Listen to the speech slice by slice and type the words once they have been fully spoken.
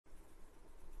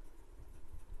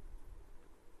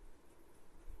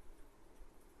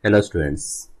Hello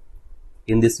students,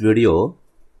 in this video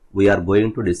we are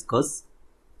going to discuss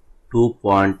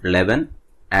 2.11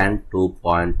 and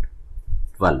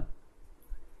 2.12.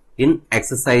 In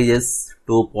exercises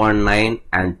 2.9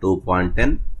 and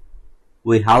 2.10,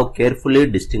 we have carefully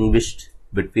distinguished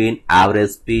between average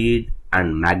speed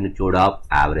and magnitude of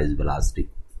average velocity.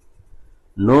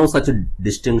 No such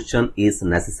distinction is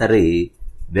necessary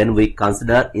when we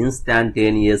consider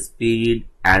instantaneous speed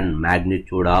and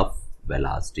magnitude of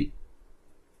velocity.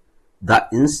 The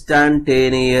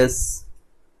instantaneous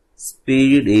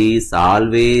speed is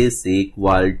always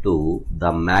equal to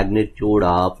the magnitude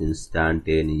of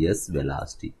instantaneous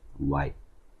velocity. Why?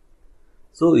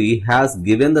 So he has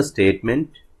given the statement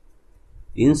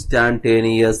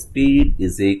instantaneous speed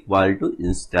is equal to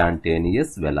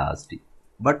instantaneous velocity,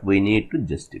 but we need to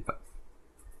justify.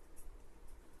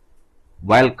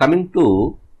 While coming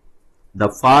to the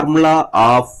formula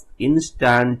of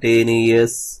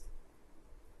instantaneous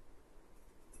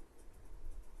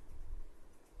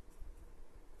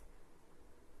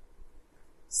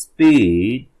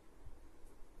speed,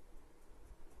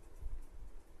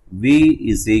 V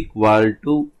is equal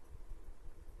to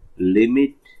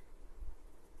limit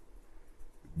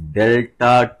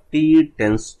delta t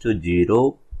tends to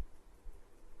 0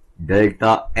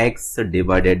 delta x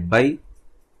divided by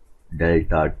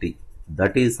delta t.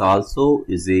 That is also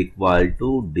is equal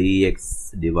to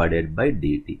dx divided by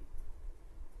dt.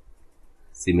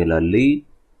 Similarly,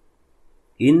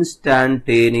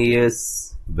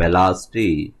 instantaneous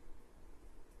velocity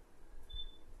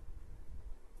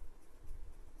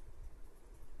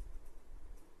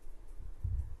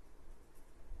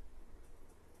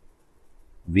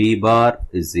v bar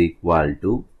is equal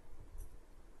to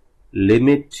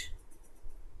limit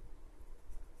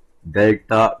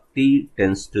delta t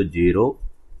tends to 0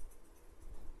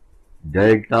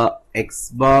 delta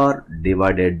x bar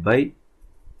divided by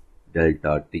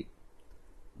delta t.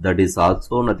 That is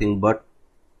also nothing but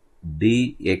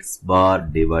dx bar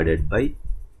divided by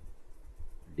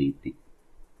dt.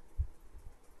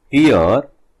 Here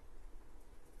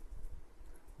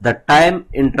the time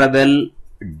interval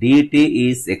dt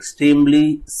is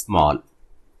extremely small.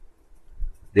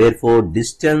 Therefore,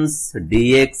 distance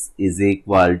dx is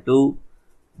equal to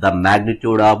the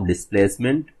magnitude of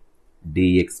displacement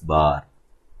dx bar.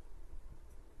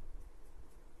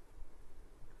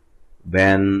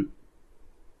 When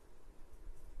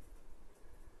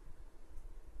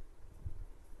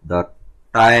the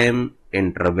time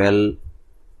interval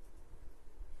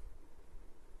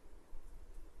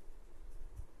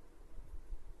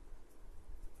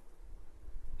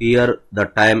here the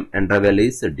time interval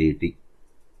is dt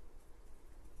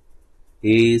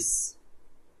is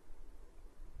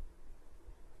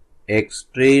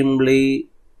extremely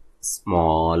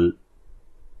small.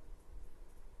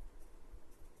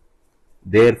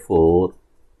 Therefore,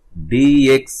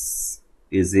 dx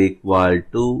is equal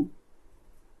to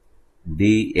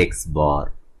dx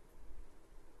bar.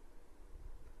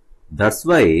 That's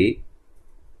why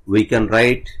we can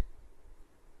write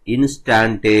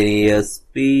instantaneous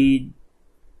speed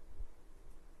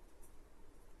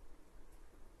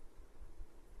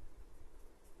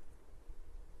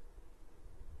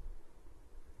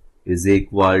is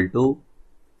equal to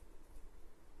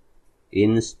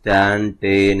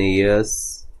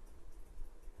instantaneous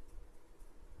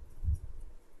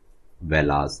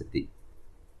velocity.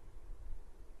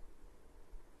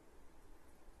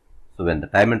 So when the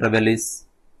time interval is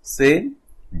same,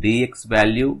 dx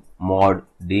value mod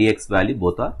dx value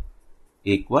both are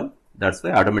equal. That's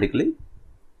why automatically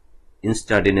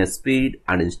instantaneous speed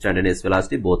and instantaneous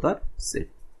velocity both are same.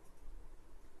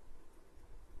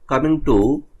 Coming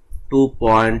to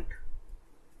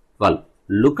 2.12.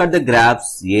 Look at the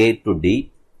graphs A to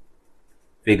D,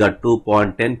 figure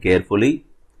 2.10 carefully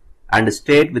and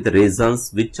state with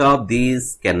reasons which of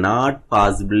these cannot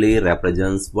possibly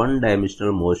represent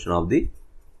one-dimensional motion of the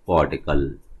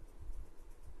particle.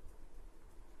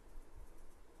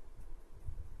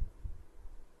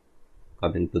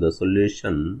 Coming to the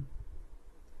solution,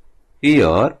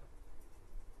 here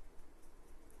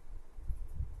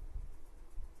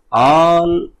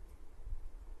all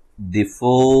the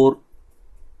four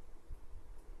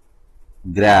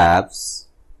graphs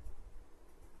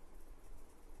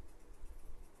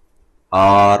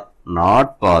are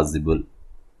not possible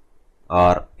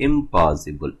or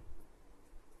impossible,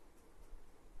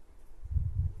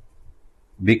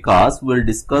 because we will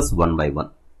discuss one by one.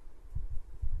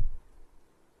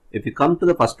 If you come to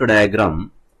the first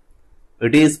diagram,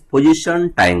 it is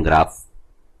position time graph.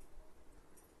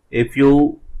 If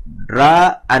you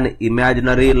draw an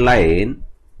imaginary line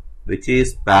which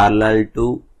is parallel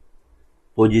to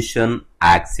position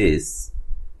axis.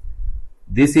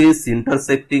 This is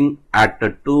intersecting at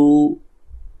two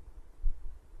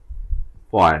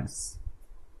points.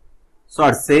 So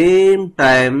at same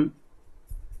time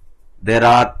there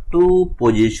are two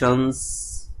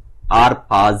positions are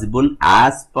possible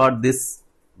as per this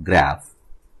graph,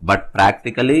 but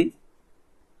practically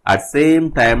at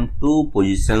same time two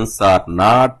positions are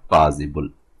not possible.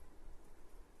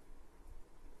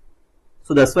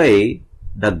 So that's why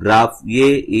the graph A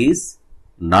is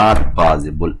not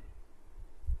possible.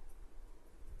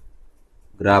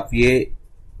 Graph A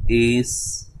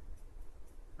is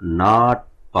not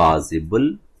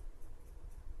possible.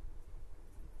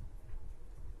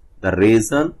 The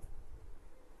reason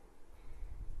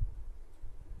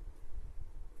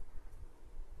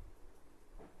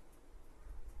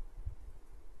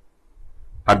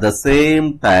at the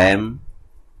same time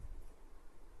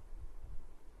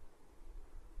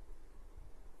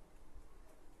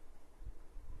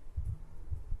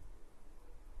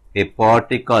a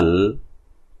particle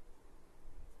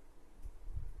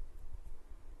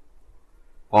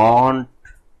can't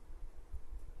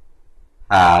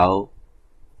have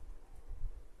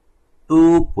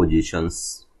two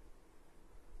positions.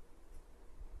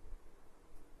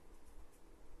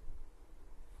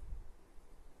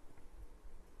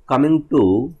 Coming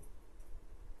to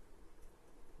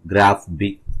graph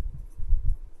B.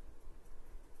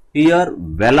 Here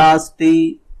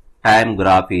velocity time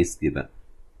graph is given.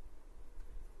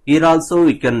 Here also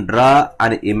we can draw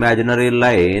an imaginary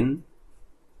line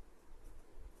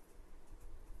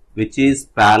which is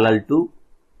parallel to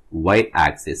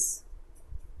y-axis.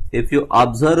 If you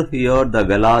observe here, the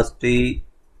velocity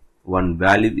one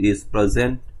value is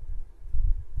present.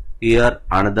 Here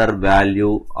another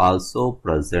value also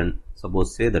present.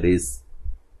 Suppose say that is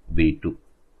v2.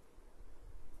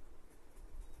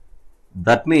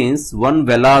 That means one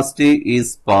velocity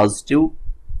is positive,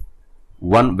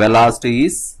 one velocity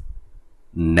is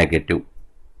negative.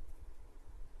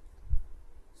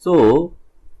 So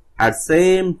at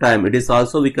same time it is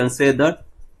also we can say that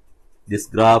this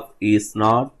graph is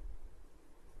not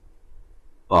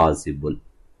possible,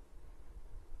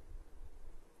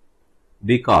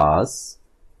 because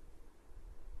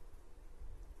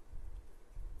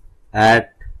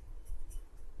at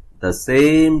the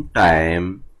same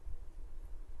time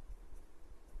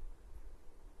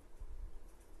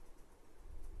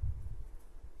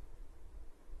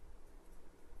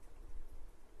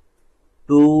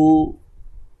two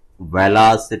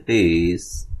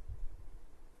velocities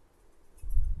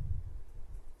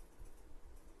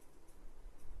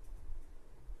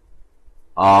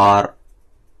are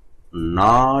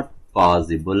not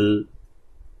possible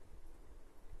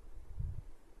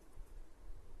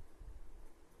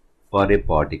for a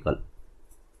particle.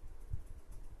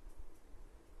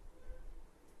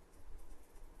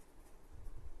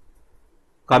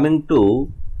 Coming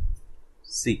to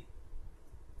C.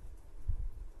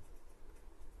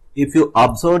 If you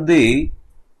observe the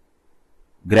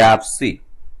graph C,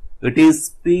 it is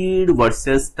speed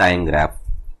versus time graph.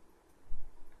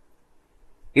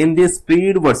 In this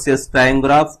speed versus time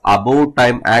graph, above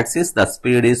time axis the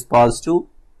speed is positive,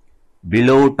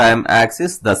 below time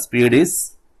axis the speed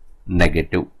is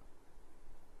negative.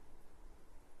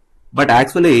 But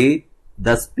actually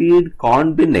the speed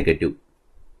can't be negative.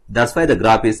 That's why the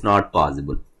graph is not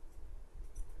possible.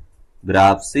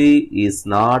 Graph C is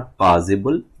not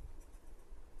possible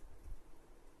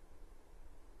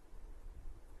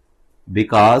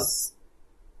because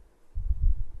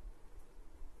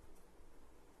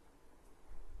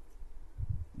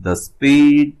the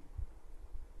speed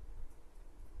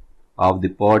of the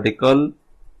particle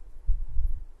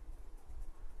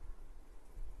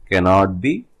cannot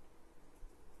be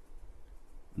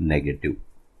negative.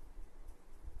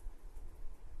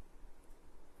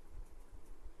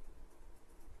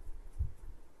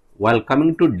 While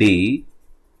coming to D,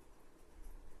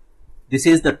 this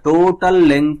is the total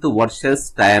length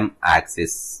versus time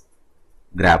axis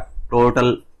graph.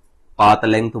 Total path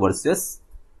length versus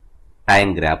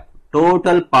time graph.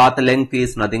 Total path length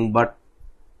is nothing but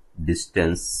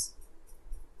distance.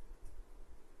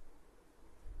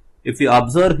 If you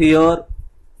observe here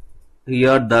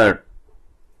the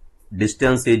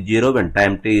distance is 0 when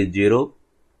time t is 0.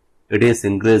 It is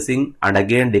increasing and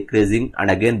again decreasing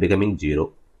and again becoming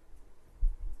 0.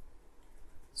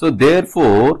 So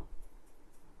therefore,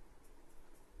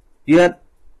 here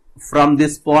from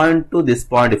this point to this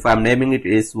point, if I am naming it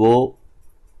as O,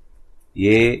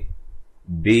 A,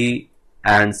 B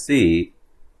and C,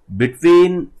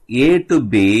 between A to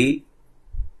B,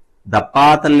 the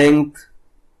path length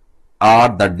or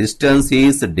the distance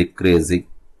is decreasing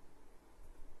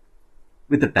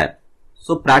with time.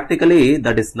 So practically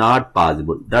that is not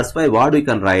possible. That's why what we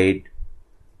can write,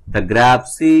 the graph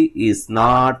C is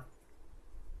not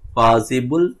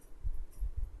possible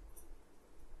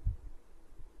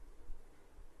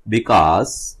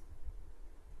because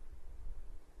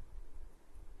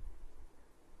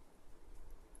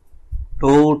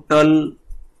total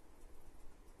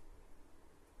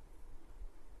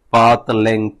path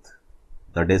length,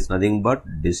 that is nothing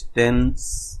but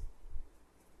distance,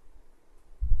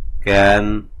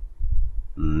 can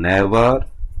never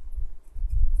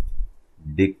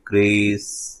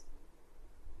decrease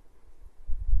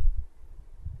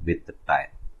with time.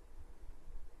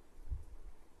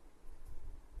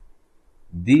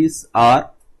 These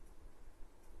are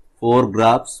 4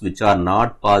 graphs which are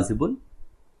not possible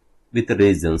with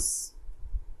reasons.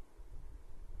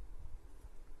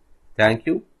 Thank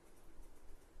you.